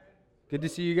Good to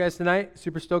see you guys tonight.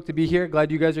 Super stoked to be here.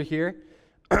 Glad you guys are here.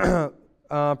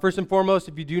 First and foremost,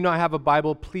 if you do not have a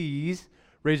Bible, please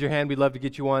raise your hand. We'd love to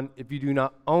get you one. If you do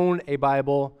not own a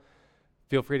Bible,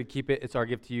 feel free to keep it. It's our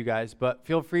gift to you guys. But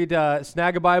feel free to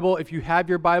snag a Bible. If you have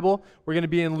your Bible, we're going to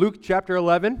be in Luke chapter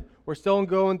 11. We're still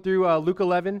going through Luke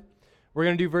 11. We're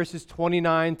going to do verses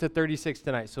 29 to 36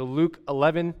 tonight. So Luke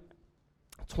 11,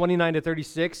 29 to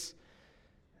 36.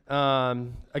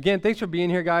 Again, thanks for being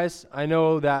here, guys. I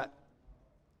know that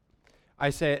I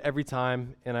say it every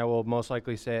time, and I will most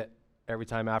likely say it every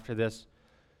time after this.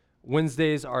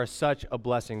 Wednesdays are such a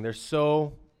blessing. They're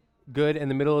so good in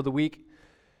the middle of the week.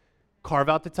 Carve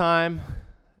out the time,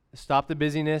 stop the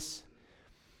busyness,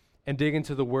 and dig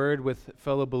into the Word with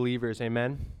fellow believers.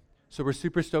 Amen. So we're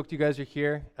super stoked you guys are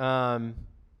here.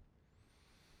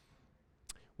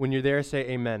 When you're there, say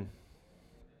amen.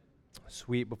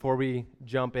 Sweet. Before we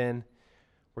jump in,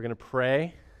 we're going to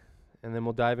pray, and then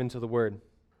we'll dive into the Word.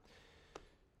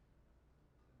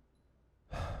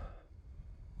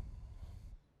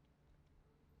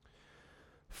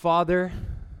 Father,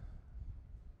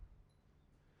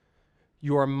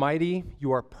 you are mighty,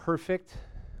 you are perfect,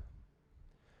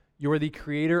 you are the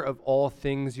creator of all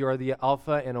things, you are the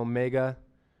Alpha and Omega.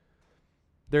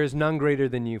 There is none greater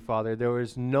than you, Father. There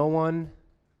is no one,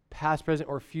 past, present,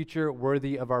 or future,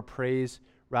 worthy of our praise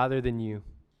rather than you.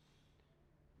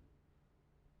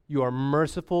 You are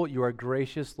merciful, you are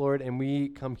gracious, Lord, and we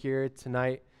come here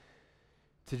tonight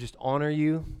to just honor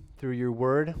you through your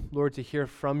word, Lord, to hear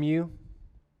from you,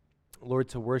 Lord,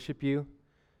 to worship you.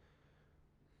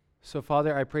 So,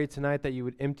 Father, I pray tonight that you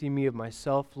would empty me of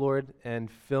myself, Lord,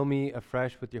 and fill me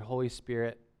afresh with your Holy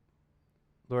Spirit.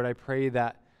 Lord, I pray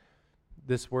that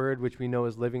this word, which we know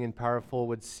is living and powerful,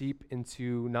 would seep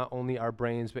into not only our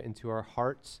brains, but into our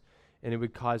hearts, and it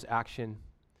would cause action.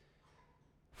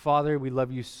 Father, we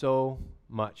love you so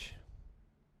much.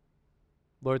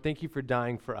 Lord, thank you for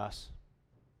dying for us.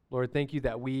 Lord, thank you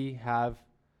that we have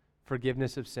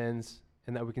forgiveness of sins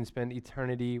and that we can spend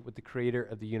eternity with the creator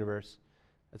of the universe.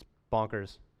 That's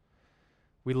bonkers.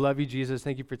 We love you, Jesus.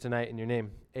 Thank you for tonight in your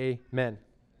name. Amen.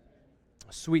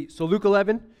 Sweet. So Luke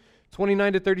 11,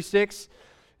 29 to 36.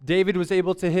 David was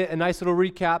able to hit a nice little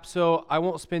recap, so I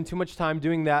won't spend too much time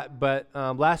doing that, but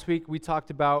last week we talked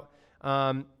about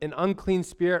an unclean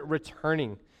spirit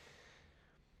returning.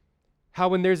 How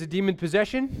when there's a demon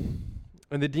possession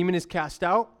and the demon is cast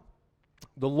out,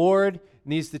 the Lord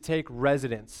needs to take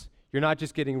residence. You're not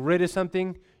just getting rid of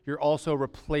something, you're also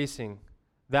replacing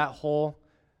that hole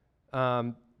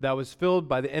that was filled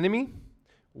by the enemy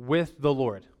with the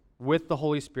Lord, with the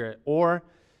Holy Spirit, or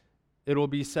it will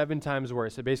be 7 times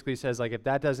worse. It basically says, like, if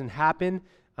that doesn't happen,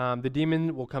 the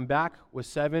demon will come back with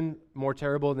 7 more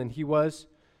terrible than he was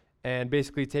and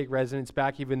basically take residence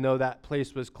back, even though that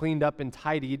place was cleaned up and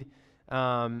tidied.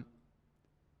 He'll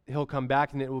come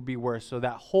back and it will be worse. So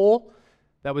that hole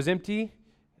that was empty,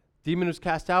 demon was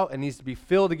cast out and needs to be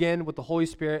filled again with the Holy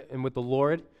Spirit and with the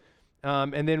Lord.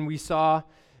 And then we saw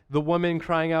the woman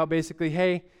crying out basically,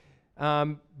 hey,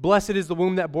 blessed is the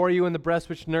womb that bore you and the breast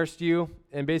which nursed you.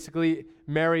 And basically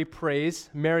Mary prays,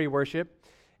 Mary worship.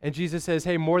 And Jesus says,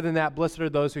 hey, more than that, blessed are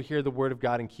those who hear the word of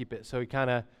God and keep it. So he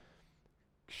kind of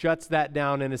shuts that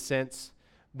down in a sense,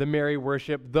 the Mary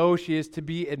worship. Though she is to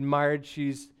be admired,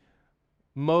 she's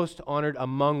most honored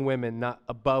among women, not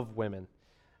above women.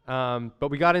 But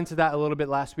we got into that a little bit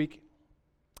last week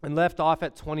and left off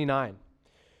at 29.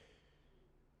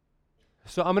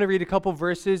 So I'm going to read a couple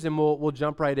verses and we'll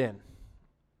jump right in.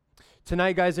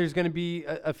 Tonight, guys, there's going to be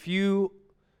a few,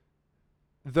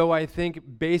 though I think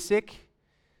basic,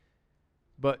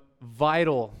 but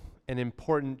vital and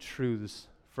important truths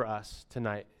for us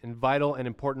tonight, and vital and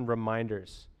important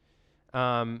reminders.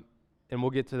 And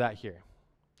we'll get to that here.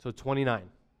 So 29.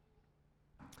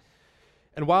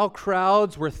 And while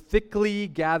crowds were thickly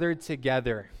gathered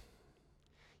together,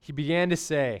 he began to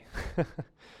say,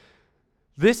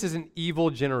 this is an evil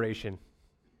generation.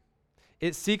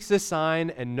 It seeks a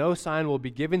sign, and no sign will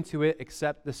be given to it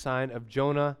except the sign of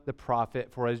Jonah the prophet.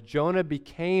 For as Jonah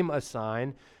became a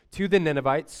sign to the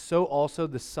Ninevites, so also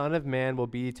the Son of Man will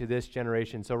be to this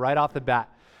generation. So right off the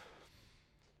bat,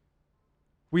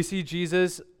 we see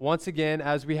Jesus, once again,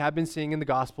 as we have been seeing in the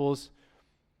Gospels,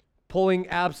 pulling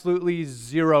absolutely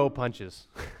 0 punches.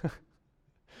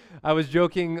 I was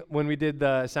joking when we did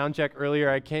the sound check earlier.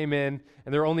 I came in,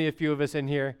 and there were only a few of us in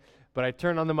here, but I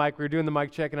turned on the mic. We were doing the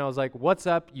mic check, and I was like, what's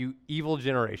up, you evil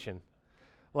generation?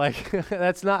 Like,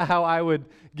 that's not how I would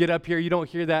get up here. You don't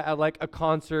hear that at like a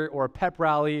concert or a pep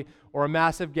rally or a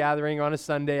massive gathering on a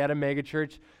Sunday at a mega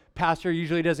church. Pastor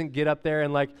usually doesn't get up there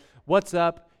and like, what's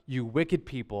up, you wicked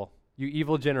people, you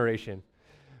evil generation.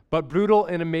 But brutal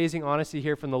and amazing honesty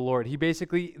here from the Lord.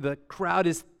 The crowd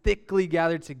is thickly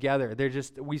gathered together.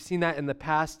 We've seen that in the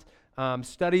past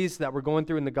studies that we're going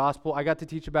through in the gospel. I got to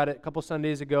teach about it a couple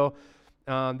Sundays ago.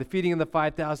 The feeding of the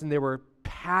 5,000, they were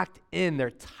packed in. They're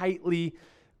tightly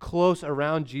close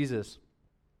around Jesus.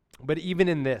 But even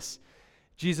in this,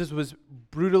 Jesus was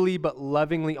brutally but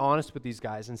lovingly honest with these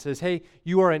guys and says, hey,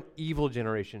 you are an evil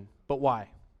generation. But why?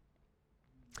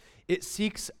 It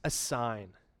seeks a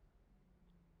sign.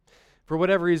 For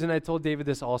whatever reason, I told David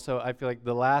this also. I feel like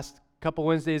the last couple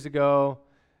Wednesdays ago,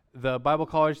 the Bible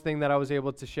college thing that I was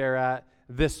able to share at,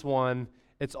 this one,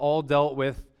 it's all dealt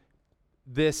with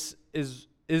this is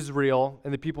Israel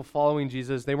and the people following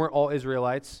Jesus. They weren't all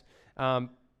Israelites,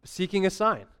 seeking a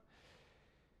sign.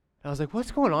 And I was like,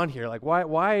 what's going on here? Like,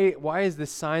 why is this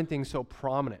sign thing so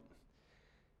prominent?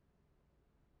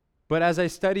 But as I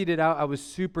studied it out, I was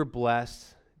super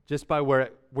blessed just by where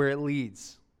it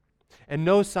leads. And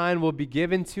no sign will be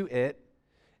given to it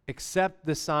except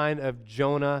the sign of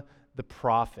Jonah the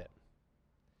prophet.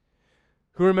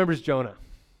 Who remembers Jonah?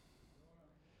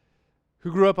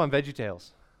 Who grew up on VeggieTales?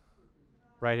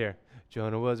 Right here.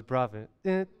 Jonah was a prophet.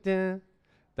 Dun, dun.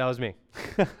 That was me.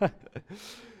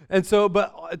 And so,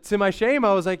 but to my shame,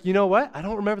 I was like, you know what? I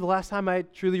don't remember the last time I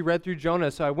truly read through Jonah.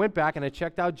 So I went back and I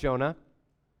checked out Jonah.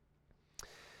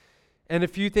 And a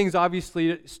few things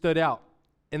obviously stood out.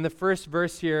 In the first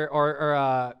verse here,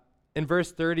 or in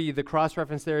verse 30, the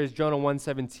cross-reference there is Jonah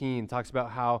 1:17. Talks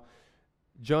about how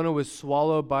Jonah was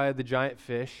swallowed by the giant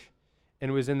fish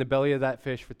and was in the belly of that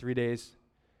fish for 3 days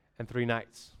and 3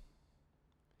 nights.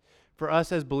 For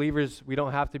us as believers, we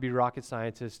don't have to be rocket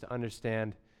scientists to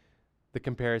understand the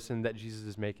comparison that Jesus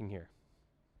is making here.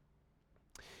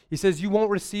 He says, you won't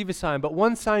receive a sign, but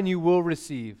one sign you will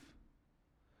receive,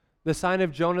 the sign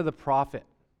of Jonah the prophet.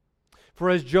 For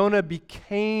as Jonah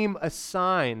became a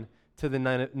sign to the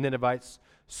Ninevites,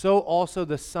 so also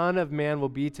the Son of Man will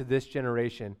be to this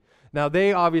generation. Now,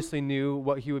 they obviously knew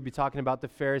what he would be talking about, the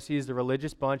Pharisees, the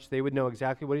religious bunch. They would know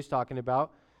exactly what he's talking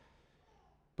about.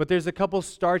 But there's a couple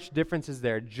starch differences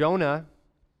there. Jonah,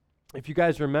 if you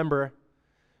guys remember,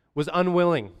 was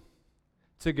unwilling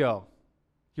to go.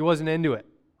 He wasn't into it.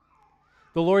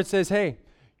 The Lord says, hey,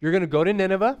 you're going to go to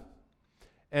Nineveh,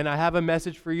 and I have a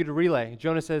message for you to relay.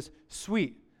 Jonah says,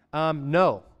 sweet,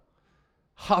 no.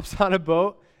 Hops on a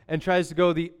boat and tries to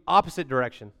go the opposite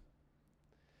direction.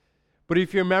 But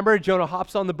if you remember, Jonah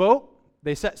hops on the boat,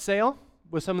 they set sail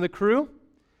with some of the crew,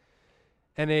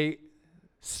 and a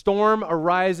storm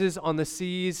arises on the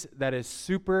seas that is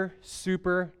super,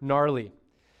 super gnarly.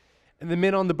 And the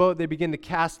men on the boat, they begin to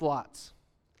cast lots,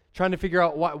 trying to figure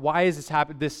out why is this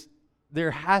happening.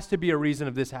 There has to be a reason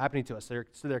of this happening to us.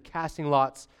 So they're casting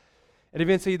lots. And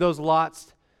eventually those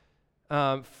lots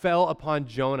fell upon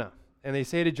Jonah. And they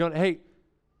say to Jonah, hey,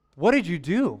 what did you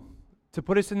do to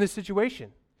put us in this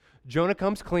situation? Jonah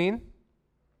comes clean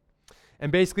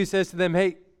and basically says to them,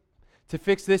 hey, to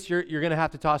fix this, you're going to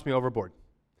have to toss me overboard.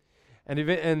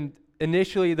 And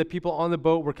initially, the people on the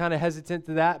boat were kind of hesitant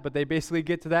to that, but they basically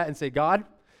get to that and say, God,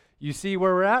 you see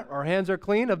where we're at? Our hands are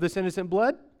clean of this innocent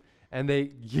blood. And they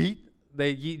yeet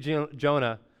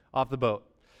Jonah off the boat.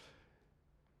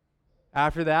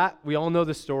 After that, we all know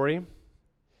the story.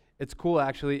 It's cool,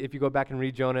 actually. If you go back and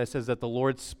read Jonah, it says that the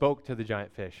Lord spoke to the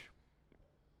giant fish.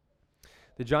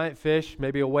 The giant fish,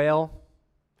 maybe a whale,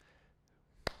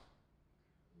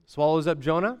 swallows up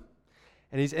Jonah.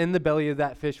 And he's in the belly of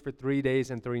that fish for 3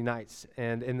 days and 3 nights.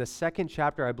 And in the second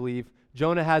chapter, I believe,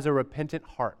 Jonah has a repentant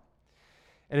heart.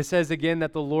 And it says again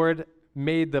that the Lord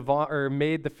made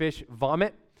the fish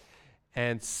vomit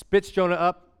and spits Jonah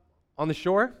up on the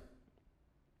shore.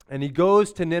 And he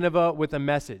goes to Nineveh with a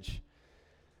message.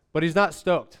 But he's not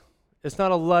stoked. It's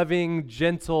not a loving,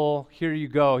 gentle, here you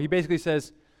go. He basically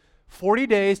says, 40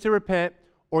 days to repent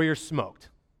or you're smoked.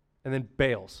 And then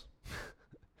bails.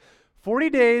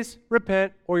 40 days,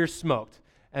 repent, or you're smoked.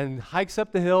 And hikes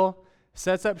up the hill,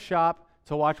 sets up shop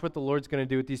to watch what the Lord's going to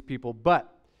do with these people. I'm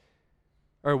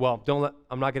not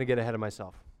going to get ahead of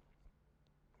myself.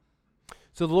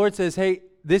 So the Lord says, hey,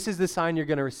 this is the sign you're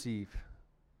going to receive.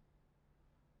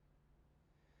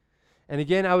 And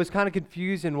again, I was kind of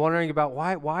confused and wondering about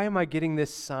why am I getting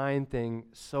this sign thing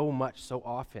so much, so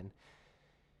often?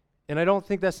 And I don't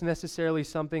think that's necessarily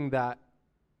something that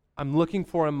I'm looking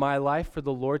for in my life, for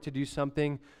the Lord to do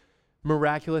something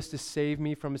miraculous to save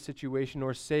me from a situation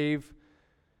or save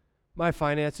my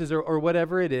finances or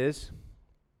whatever it is.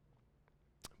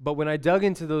 But when I dug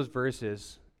into those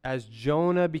verses, as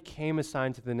Jonah became a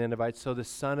sign to the Ninevites, so the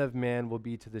Son of Man will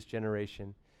be to this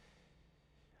generation,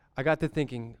 I got to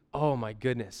thinking, oh my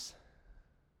goodness,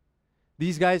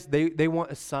 These guys, they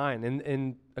want a sign.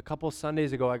 And a couple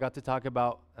Sundays ago, I got to talk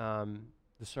about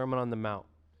the Sermon on the Mount,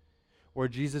 where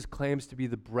Jesus claims to be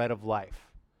the bread of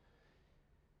life.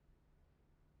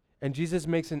 And Jesus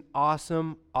makes an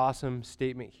awesome, awesome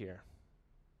statement here.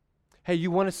 Hey, you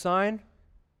want a sign?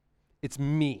 It's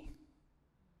me.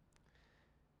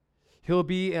 He'll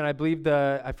be, and I believe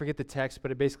I forget the text,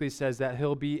 but it basically says that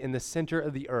he'll be in the center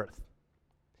of the earth.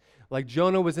 Like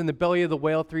Jonah was in the belly of the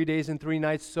whale 3 days and 3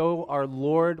 nights, so our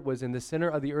Lord was in the center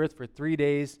of the earth for 3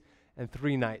 days and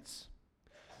 3 nights.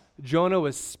 Jonah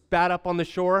was spat up on the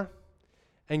shore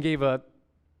and gave a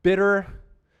bitter,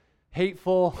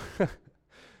 hateful,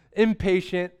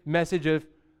 impatient message of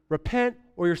repent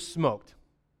or you're smoked.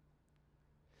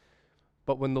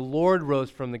 But when the Lord rose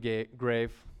from the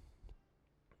grave,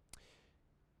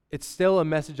 it's still a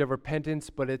message of repentance,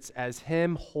 but it's as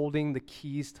him holding the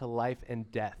keys to life and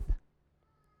death.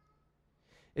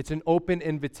 It's an open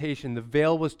invitation. The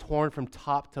veil was torn from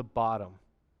top to bottom.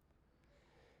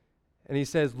 And he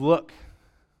says, look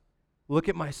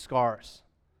at my scars.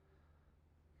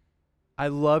 I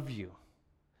love you.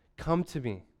 Come to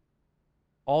me,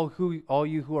 all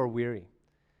you who are weary.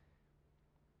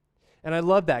 And I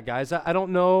love that, guys. I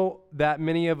don't know that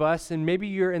many of us, and maybe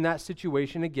you're in that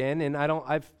situation again, and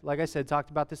I've, like I said, talked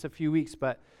about this a few weeks,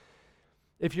 but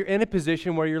if you're in a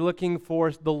position where you're looking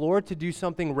for the Lord to do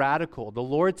something radical, the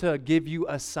Lord to give you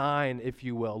a sign, if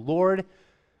you will. Lord,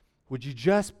 would you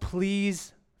just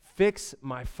please fix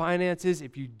my finances?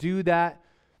 If you do that,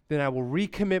 then I will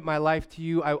recommit my life to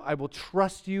you. I will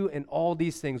trust you in all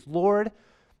these things. Lord,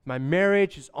 my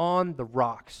marriage is on the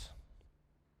rocks.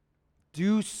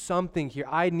 Do something here.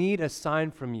 I need a sign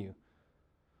from you.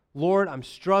 Lord, I'm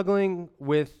struggling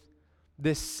with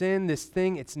this sin, this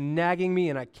thing. It's nagging me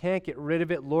and I can't get rid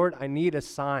of it. Lord, I need a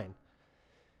sign.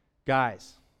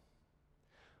 Guys,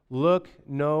 look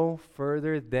no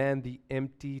further than the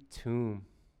empty tomb.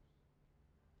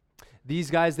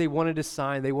 These guys, they wanted a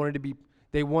sign. They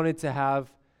wanted to have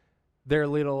their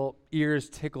little ears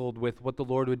tickled with what the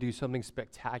Lord would do, something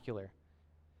spectacular.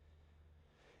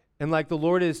 And like the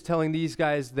Lord is telling these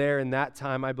guys there in that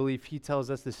time, I believe he tells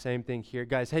us the same thing here.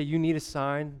 Guys, hey, you need a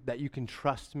sign that you can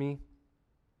trust me,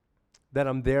 that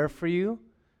I'm there for you,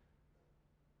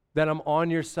 that I'm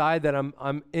on your side, that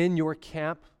I'm in your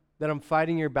camp, that I'm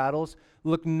fighting your battles.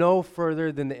 Look no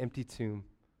further than the empty tomb.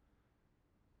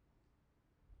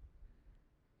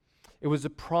 It was a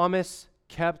promise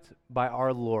kept by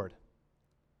our Lord.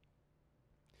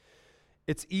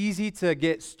 It's easy to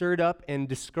get stirred up and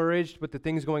discouraged with the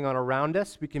things going on around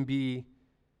us. We can be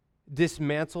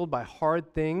dismantled by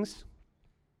hard things.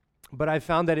 But I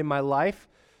found that in my life,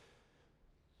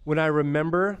 when I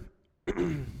remember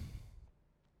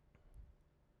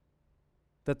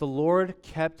that the Lord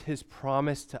kept his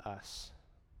promise to us.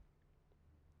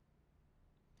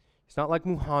 He's not like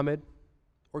Muhammad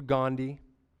or Gandhi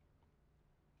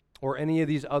or any of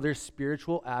these other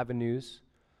spiritual avenues.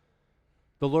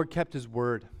 The Lord kept his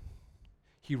word.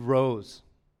 He rose.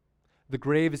 The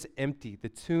grave is empty. The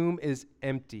tomb is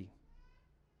empty.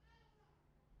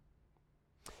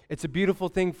 It's a beautiful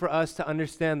thing for us to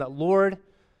understand that, Lord,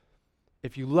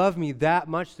 if you love me that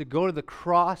much to go to the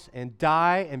cross and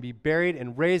die and be buried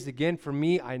and raised again for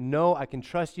me, I know I can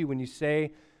trust you when you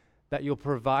say that you'll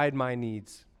provide my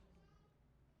needs.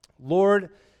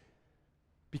 Lord,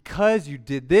 because you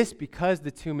did this, because the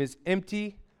tomb is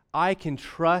empty, I can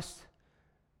trust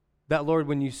that, Lord,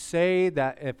 when you say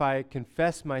that if I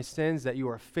confess my sins, that you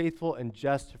are faithful and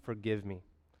just to forgive me.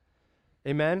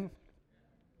 Amen?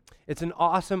 It's an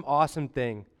awesome, awesome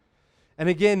thing. And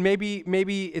again,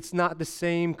 maybe it's not the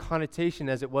same connotation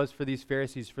as it was for these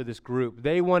Pharisees, for this group.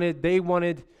 They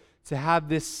wanted to have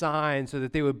this sign so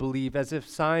that they would believe, as if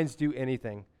signs do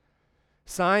anything.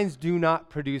 Signs do not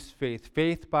produce faith.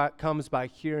 Faith comes by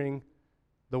hearing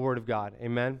the word of God.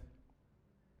 Amen?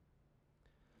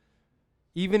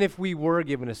 Even if we were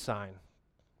given a sign,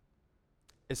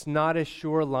 it's not a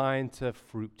sure line to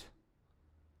fruit.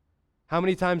 How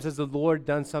many times has the Lord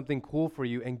done something cool for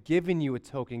you and given you a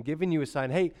token, given you a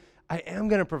sign? Hey, I am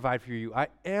going to provide for you. I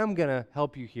am going to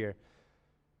help you here.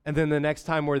 And then the next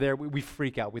time we're there, we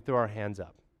freak out. We throw our hands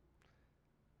up.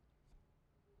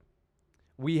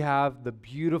 We have the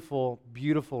beautiful,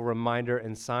 beautiful reminder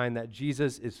and sign that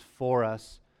Jesus is for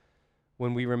us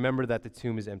when we remember that the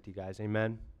tomb is empty, guys.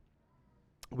 Amen?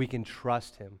 We can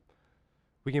trust him.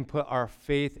 We can put our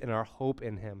faith and our hope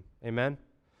in him. Amen?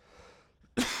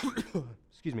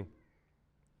 Excuse me. A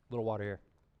little water here.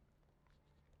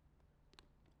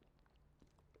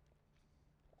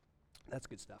 That's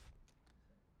good stuff.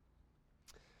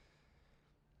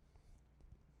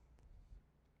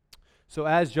 So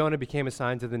as Jonah became a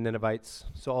sign to the Ninevites,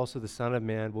 so also the Son of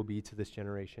Man will be to this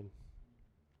generation.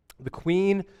 The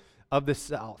queen of the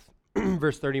south,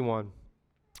 verse 31,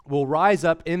 will rise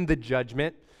up in the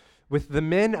judgment with the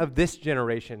men of this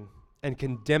generation and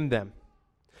condemn them.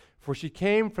 For she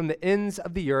came from the ends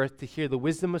of the earth to hear the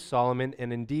wisdom of Solomon,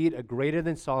 and indeed a greater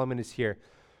than Solomon is here.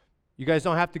 You guys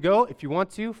don't have to go. If you want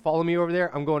to, follow me over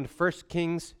there. I'm going to 1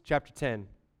 Kings chapter 10.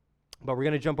 But we're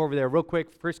going to jump over there real quick.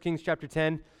 1 Kings chapter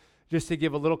 10, just to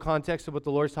give a little context of what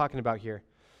the Lord's talking about here.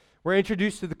 We're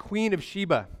introduced to the Queen of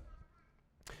Sheba.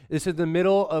 This is the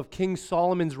middle of King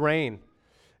Solomon's reign.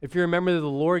 If you remember, the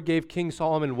Lord gave King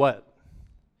Solomon what?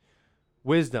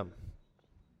 Wisdom.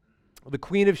 The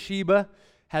Queen of Sheba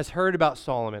has heard about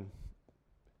Solomon.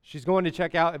 She's going to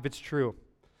check out if it's true.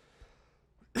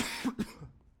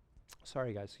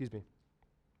 Sorry, guys, excuse me.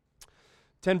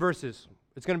 10 verses.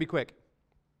 It's going to be quick.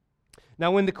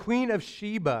 Now, when the Queen of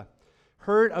Sheba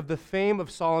heard of the fame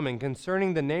of Solomon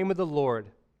concerning the name of the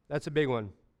Lord, that's a big one,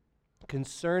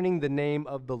 concerning the name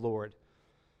of the Lord,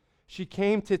 she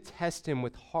came to test him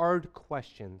with hard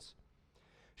questions.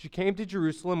 She came to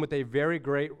Jerusalem with a very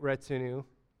great retinue,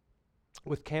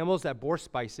 with camels that bore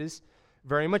spices,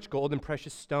 very much gold and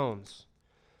precious stones.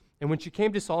 And when she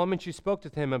came to Solomon, she spoke to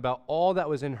him about all that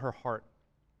was in her heart.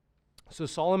 So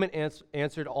Solomon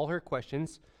answered all her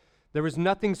questions. There was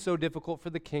nothing so difficult for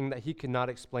the king that he could not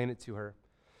explain it to her.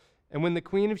 And when the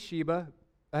Queen of Sheba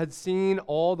had seen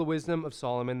all the wisdom of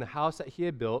Solomon, the house that he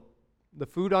had built, the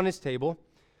food on his table,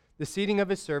 the seating of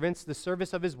his servants, the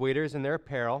service of his waiters and their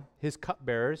apparel, his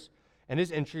cupbearers, and his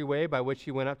entryway by which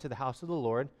he went up to the house of the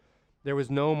Lord, there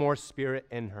was no more spirit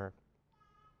in her.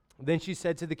 Then she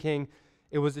said to the king,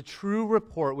 "It was a true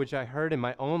report which I heard in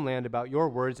my own land about your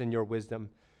words and your wisdom.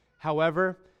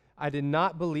 However, I did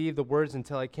not believe the words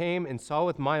until I came and saw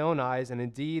with my own eyes, and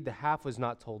indeed the half was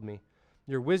not told me.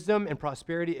 Your wisdom and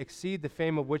prosperity exceed the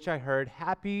fame of which I heard.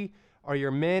 Happy are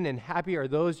your men, and happy are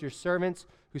those your servants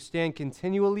who stand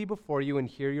continually before you and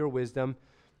hear your wisdom."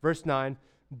 Verse 9,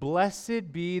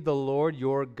 "Blessed be the Lord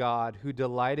your God, who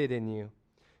delighted in you,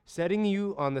 setting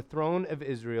you on the throne of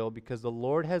Israel, because the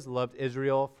Lord has loved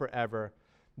Israel forever.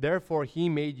 Therefore he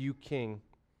made you king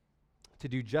to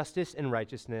do justice and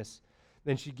righteousness."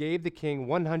 Then she gave the king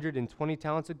 120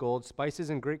 talents of gold,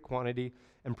 spices in great quantity,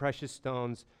 and precious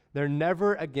stones. There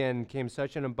never again came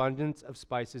such an abundance of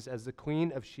spices as the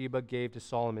Queen of Sheba gave to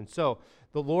Solomon. So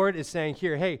the Lord is saying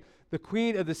here, hey, the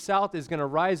Queen of the South is going to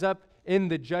rise up in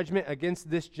the judgment against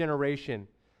this generation.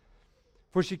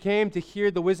 For she came to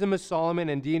hear the wisdom of Solomon,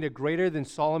 and indeed a greater than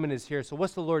Solomon is here. So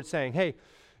what's the Lord saying? Hey,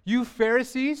 you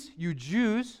Pharisees, you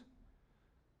Jews,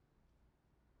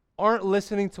 aren't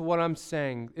listening to what I'm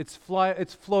saying. It's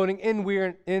floating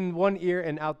in one ear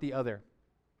and out the other.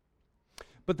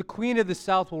 But the Queen of the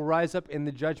South will rise up in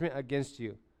the judgment against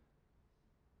you.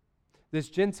 This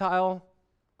Gentile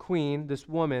queen, this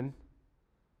woman,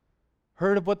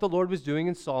 heard of what the Lord was doing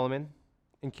in Solomon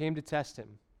and came to test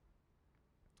him.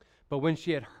 But when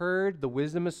she had heard the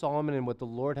wisdom of Solomon and what the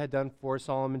Lord had done for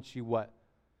Solomon, she what?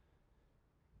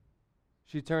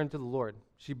 She turned to the Lord.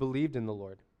 She believed in the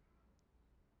Lord.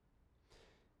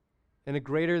 And a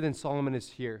greater than Solomon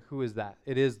is here. Who is that?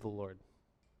 It is the Lord.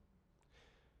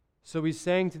 So he's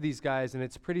saying to these guys, and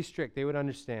it's pretty strict, they would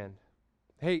understand,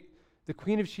 hey, the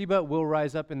Queen of Sheba will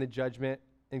rise up in the judgment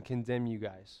and condemn you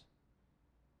guys.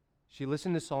 She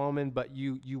listened to Solomon, but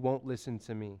you won't listen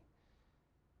to me.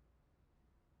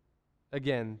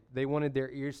 Again, they wanted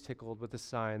their ears tickled with a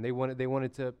sign. They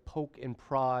wanted to poke and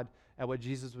prod at what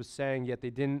Jesus was saying, yet they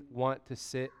didn't want to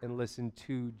sit and listen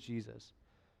to Jesus.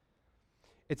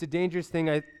 It's a dangerous thing,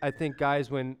 I think, guys,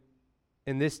 when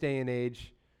in this day and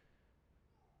age,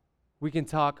 we can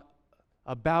talk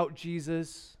about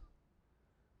Jesus.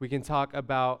 We can talk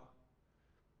about,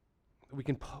 we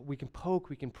can poke,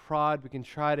 we can prod, we can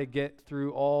try to get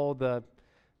through all the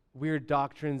weird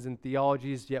doctrines and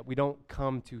theologies, yet we don't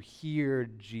come to hear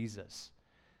Jesus.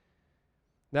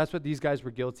 That's what these guys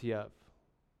were guilty of.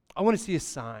 I want to see a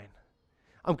sign.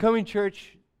 I'm coming to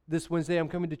church this Wednesday. I'm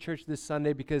coming to church this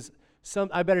Sunday because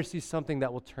I better see something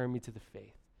that will turn me to the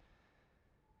faith.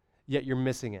 Yet you're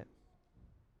missing it.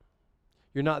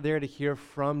 You're not there to hear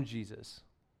from Jesus.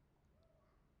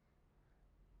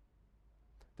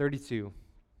 32.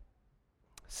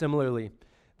 Similarly,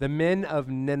 the men of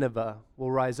Nineveh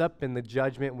will rise up in the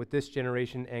judgment with this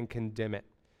generation and condemn it.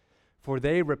 For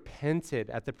they repented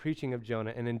at the preaching of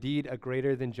Jonah, and indeed a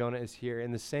greater than Jonah is here.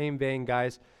 In the same vein,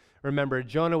 guys, remember,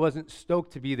 Jonah wasn't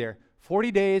stoked to be there.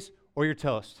 40 days or you're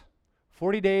toast.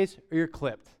 40 days or you're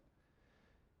clipped.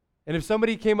 And if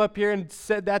somebody came up here and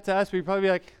said that to us, we'd probably be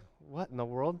like, what in the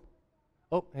world?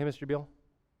 Oh, hey, Mr. Biel.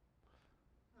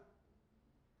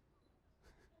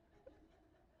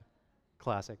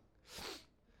 Classic.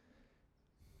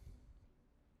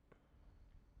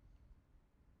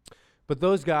 But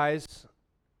those guys,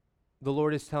 the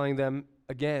Lord is telling them,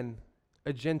 again,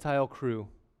 a Gentile crew.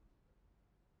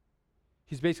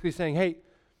 He's basically saying, hey,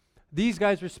 these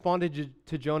guys responded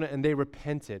to Jonah and they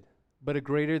repented, but a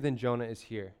greater than Jonah is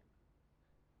here.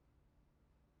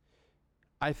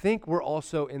 I think we're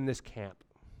also in this camp.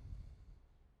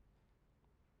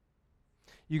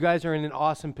 You guys are in an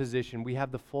awesome position. We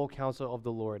have the full counsel of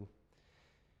the Lord.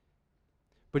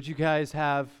 But you guys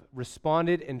have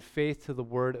responded in faith to the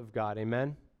word of God.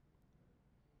 Amen?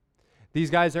 These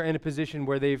guys are in a position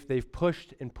where they've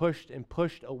pushed and pushed and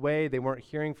pushed away. They weren't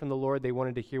hearing from the Lord. They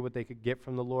wanted to hear what they could get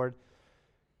from the Lord.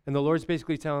 And the Lord's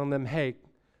basically telling them, hey,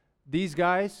 these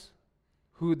guys,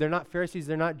 who they're not Pharisees,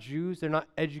 they're not Jews, they're not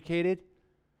educated,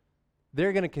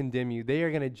 they're going to condemn you. They are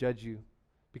going to judge you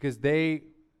because they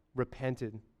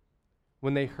repented.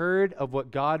 When they heard of what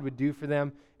God would do for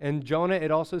them, and Jonah,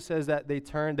 it also says that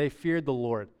they feared the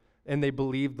Lord, and they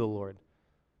believed the Lord.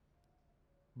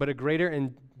 But a greater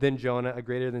than Jonah, a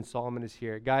greater than Solomon is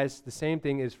here. Guys, the same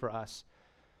thing is for us.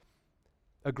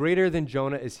 A greater than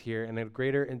Jonah is here, and a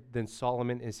greater than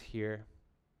Solomon is here.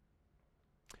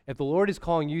 If the Lord is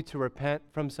calling you to repent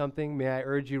from something, may I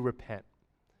urge you, repent.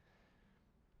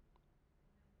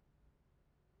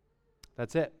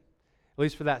 That's it, at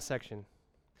least for that section.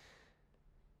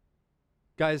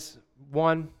 Guys,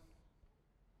 one,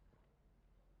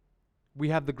 we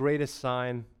have the greatest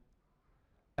sign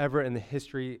ever in the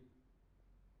history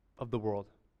of the world.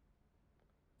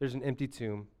 There's an empty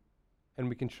tomb, and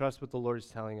we can trust what the Lord is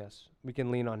telling us. We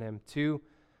can lean on him. Two,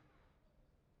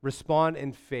 respond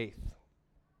in faith.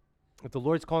 If the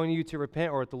Lord's calling you to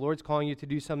repent or if the Lord's calling you to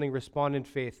do something, respond in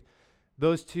faith.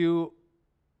 Those two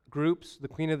groups, the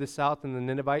Queen of the South and the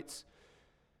Ninevites,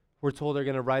 we're told are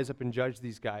going to rise up and judge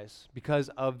these guys because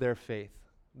of their faith.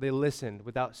 They listened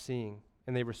without seeing,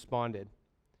 and they responded.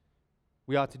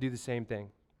 We ought to do the same thing.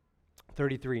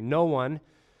 33, no one,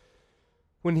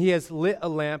 when he has lit a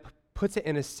lamp, puts it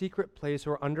in a secret place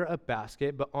or under a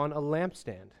basket, but on a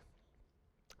lampstand,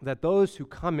 that those who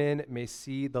come in may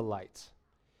see the light.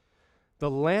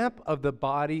 The lamp of the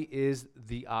body is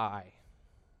the eye.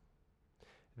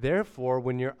 Therefore,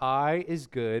 when your eye is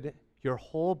good, your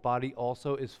whole body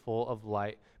also is full of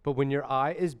light. But when your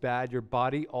eye is bad, your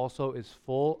body also is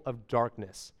full of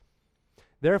darkness.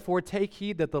 Therefore, take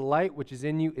heed that the light which is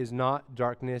in you is not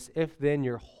darkness. If then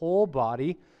your whole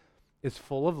body is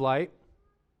full of light,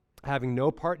 having no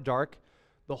part dark,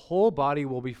 the whole body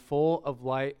will be full of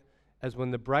light as when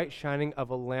the bright shining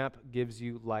of a lamp gives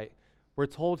you light. We're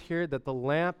told here that the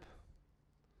lamp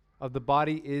of the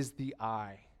body is the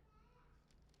eye.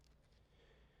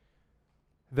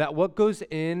 That what goes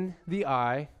in the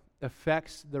eye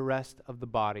affects the rest of the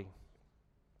body.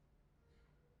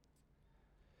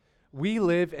 We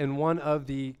live in one of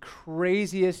the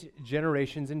craziest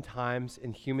generations and times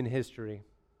in human history.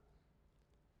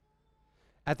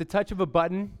 At the touch of a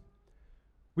button,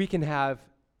 we can have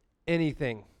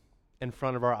anything in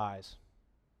front of our eyes.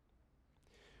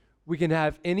 We can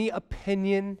have any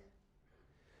opinion.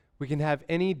 We can have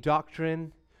any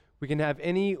doctrine. We can have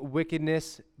any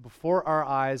wickedness before our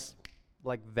eyes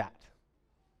like that.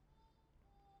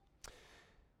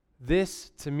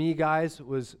 This, to me, guys,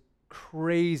 was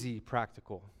crazy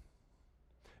practical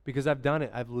because I've done it.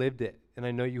 I've lived it, and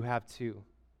I know you have too.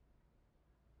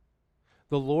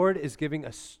 The Lord is giving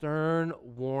a stern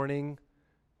warning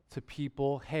to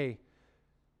people. Hey,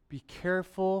 be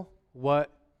careful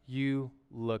what you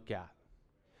look at.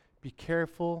 Be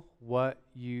careful what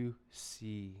you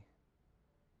see.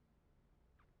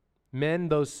 Men,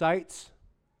 those sights,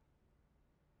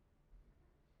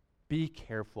 be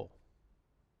careful.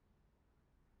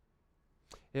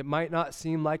 It might not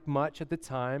seem like much at the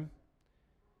time,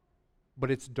 but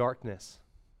it's darkness.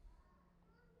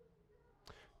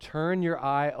 Turn your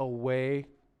eye away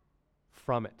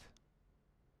from it.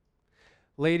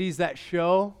 Ladies, that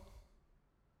show,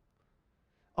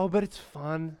 oh, but it's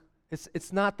fun.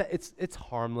 It's not that, it's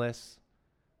harmless.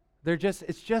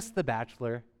 It's just The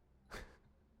Bachelor.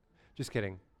 Just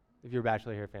kidding. If you're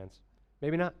Bachelor here fans.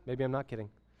 Maybe not. Maybe I'm not kidding.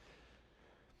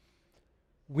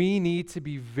 We need to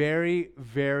be very,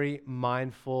 very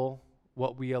mindful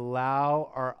what we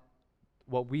allow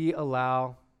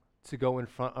to go in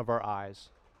front of our eyes.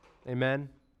 Amen?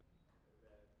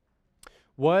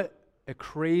 What a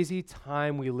crazy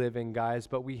time we live in, guys,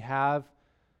 but we have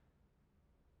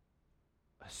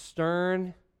a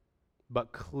stern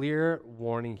but clear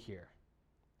warning here.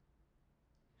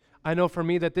 I know for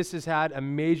me that this has had a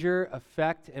major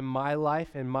effect in my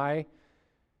life, in my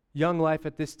young life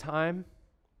at this time,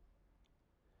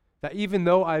 That even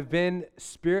though I've been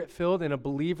spirit-filled and a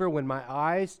believer, when my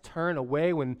eyes turn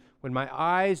away, when my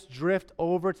eyes drift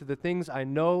over to the things I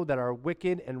know that are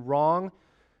wicked and wrong,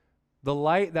 the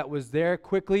light that was there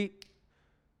quickly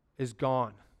is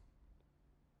gone.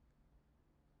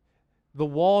 The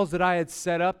walls that I had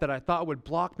set up that I thought would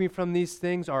block me from these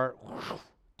things are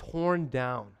torn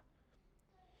down.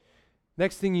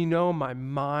 Next thing you know, my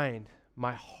mind,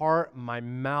 my heart, my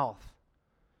mouth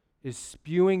is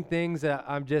spewing things that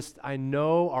I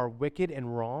know are wicked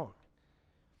and wrong.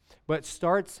 But it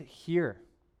starts here.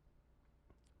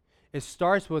 It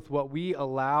starts with what we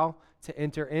allow to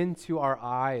enter into our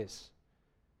eyes.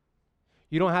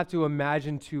 You don't have to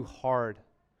imagine too hard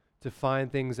to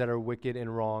find things that are wicked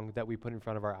and wrong that we put in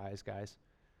front of our eyes, guys.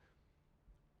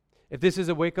 If this is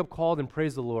a wake-up call, then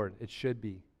praise the Lord. It should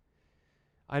be.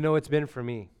 I know it's been for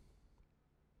me.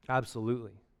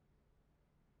 Absolutely.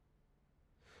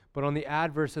 But on the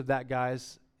adverse of that,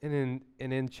 guys, and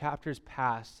in chapters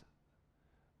past,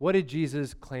 what did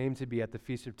Jesus claim to be at the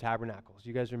Feast of Tabernacles?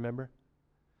 You guys remember?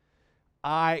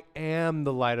 I am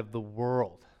the light of the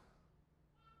world.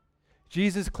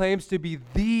 Jesus claims to be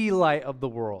the light of the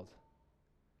world.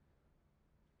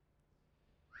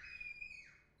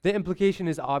 The implication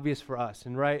is obvious for us,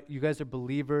 and right, you guys are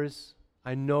believers.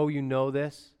 I know you know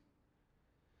this.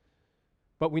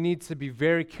 But we need to be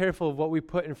very careful of what we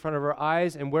put in front of our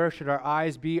eyes. And where should our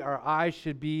eyes be? Our eyes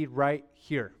should be right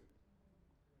here,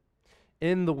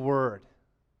 in the Word.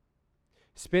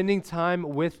 Spending time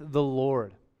with the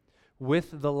Lord,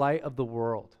 with the light of the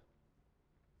world.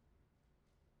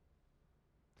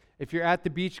 If you're at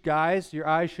the beach, guys, your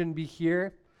eyes shouldn't be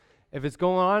here. If it's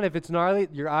going on, if it's gnarly,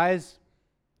 your eyes,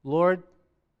 Lord,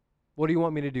 what do you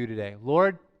want me to do today?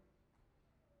 Lord,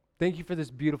 thank you for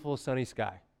this beautiful sunny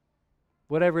sky.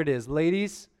 Whatever it is.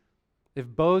 Ladies, if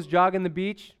Bo's jogging the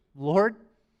beach, Lord,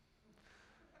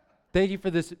 thank you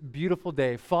for this beautiful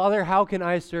day. Father, how can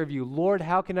I serve you? Lord,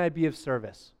 how can I be of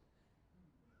service?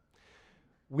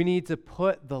 We need to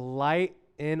put the light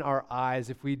in our eyes.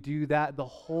 If we do that, the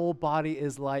whole body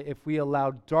is light. If we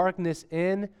allow darkness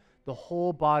in, the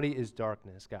whole body is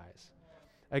darkness, guys.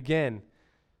 Again,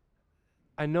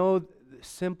 I know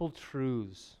simple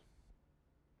truths.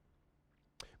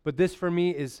 But this for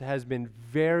me has been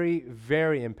very,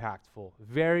 very impactful,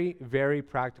 very, very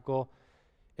practical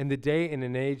in the day and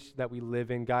an age that we live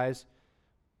in, guys.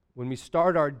 When we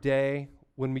start our day,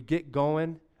 when we get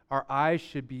going, our eyes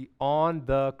should be on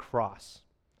the cross,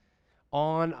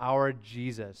 on our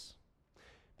Jesus.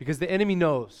 Because the enemy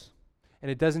knows, and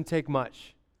it doesn't take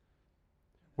much.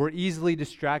 We're easily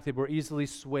distracted. We're easily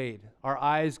swayed. Our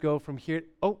eyes go from here,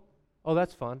 oh,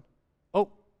 that's fun. Oh,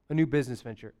 a new business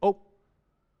venture. Oh,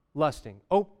 lusting.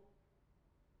 Oh,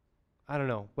 I don't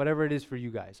know. Whatever it is for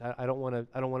you guys. I don't want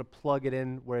to plug it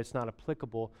in where it's not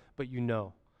applicable, but you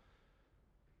know.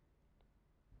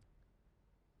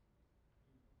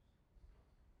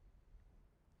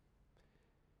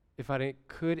 If I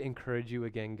could encourage you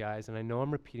again, guys, and I know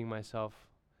I'm repeating myself,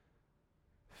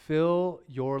 fill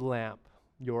your lamp,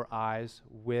 your eyes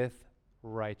with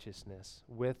righteousness,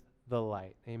 with the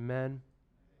light. Amen.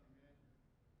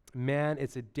 Man,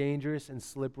 it's a dangerous and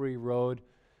slippery road.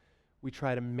 We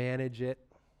try to manage it.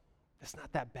 It's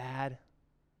not that bad.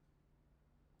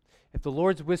 If the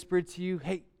Lord's whispered to you,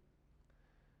 hey,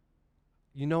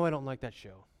 you know I don't like that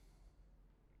show.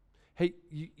 Hey,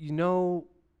 you know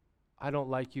I don't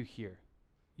like you here.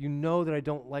 You know that I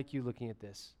don't like you looking at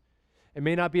this. It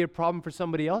may not be a problem for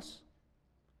somebody else,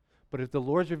 but if the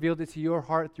Lord's revealed it to your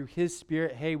heart through His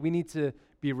Spirit, hey, we need to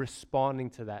be responding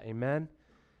to that. Amen?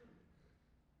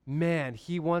 Man,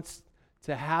 He wants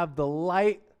to have the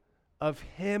light of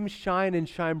Him shine and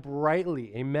shine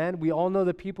brightly. Amen? We all know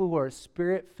the people who are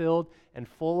Spirit-filled and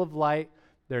full of light,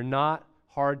 they're not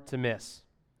hard to miss.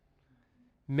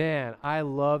 Man, I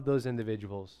love those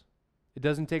individuals. It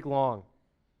doesn't take long.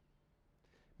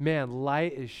 Man,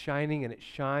 light is shining and it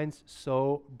shines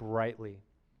so brightly.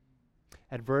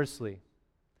 Adversely,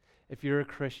 if you're a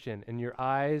Christian and your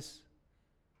eyes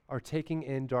are taking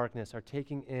in darkness, are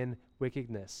taking in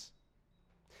wickedness,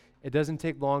 it doesn't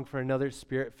take long for another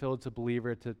Spirit-filled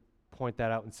believer to point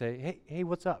that out and say, hey,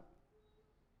 what's up?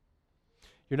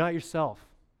 You're not yourself.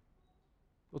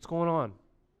 What's going on?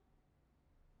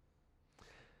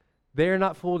 They are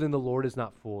not fooled and the Lord is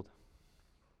not fooled.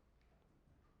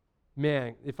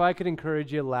 Man, if I could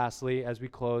encourage you lastly as we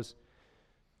close,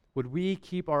 would we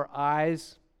keep our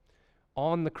eyes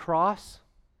on the cross,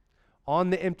 on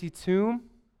the empty tomb,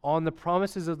 on the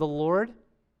promises of the Lord,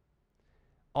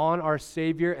 on our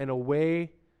Savior, and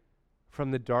away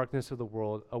from the darkness of the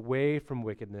world, away from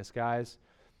wickedness, guys?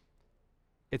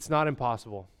 It's not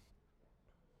impossible.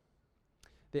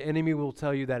 The enemy will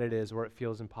tell you that it is, or it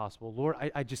feels impossible. Lord,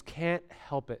 I just can't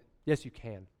help it. Yes, you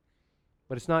can.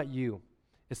 But it's not you.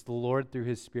 It's the Lord through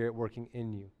his Spirit working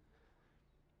in you.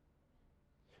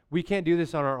 We can't do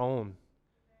this on our own.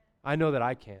 I know that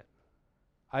I can't.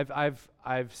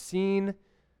 I've seen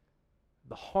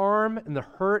the harm and the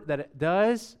hurt that it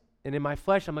does, and in my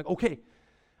flesh, I'm like, okay,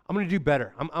 I'm going to do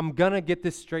better. I'm going to get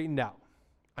this straightened out.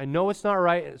 I know it's not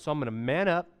right, so I'm going to man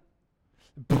up,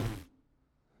 and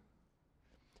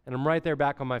I'm right there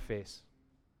back on my face.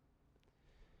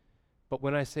 But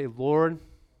when I say, Lord,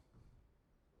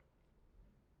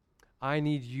 I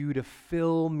need you to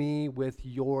fill me with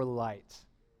your light.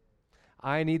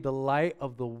 I need the light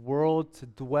of the world to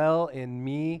dwell in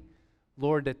me,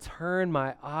 Lord, to turn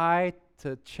my eye,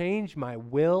 to change my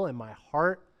will and my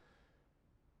heart,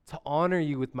 to honor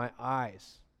you with my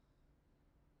eyes.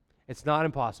 It's not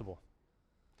impossible.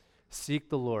 Seek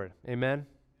the Lord. Amen?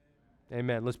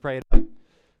 Amen. Let's pray it up.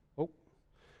 Oh.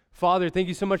 Father, thank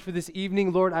you so much for this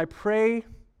evening. Lord, I pray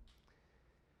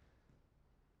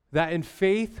that in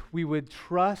faith we would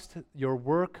trust your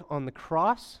work on the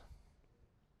cross.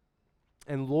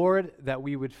 And Lord, that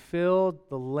we would fill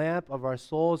the lamp of our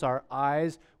souls, our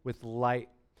eyes, with light,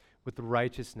 with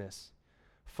righteousness.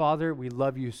 Father, we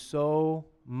love you so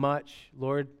much.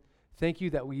 Lord, thank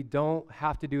you that we don't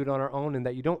have to do it on our own and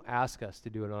that you don't ask us to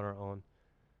do it on our own.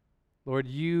 Lord,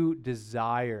 you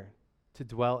desire to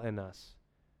dwell in us,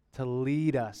 to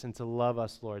lead us and to love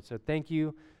us, Lord. So thank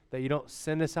you that you don't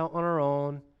send us out on our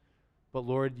own, but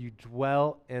Lord, you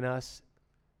dwell in us.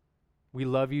 We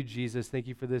love you, Jesus. Thank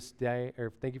you for this day,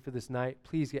 or thank you for this night.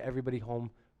 Please get everybody home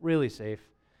really safe.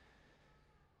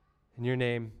 In your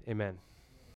name, amen.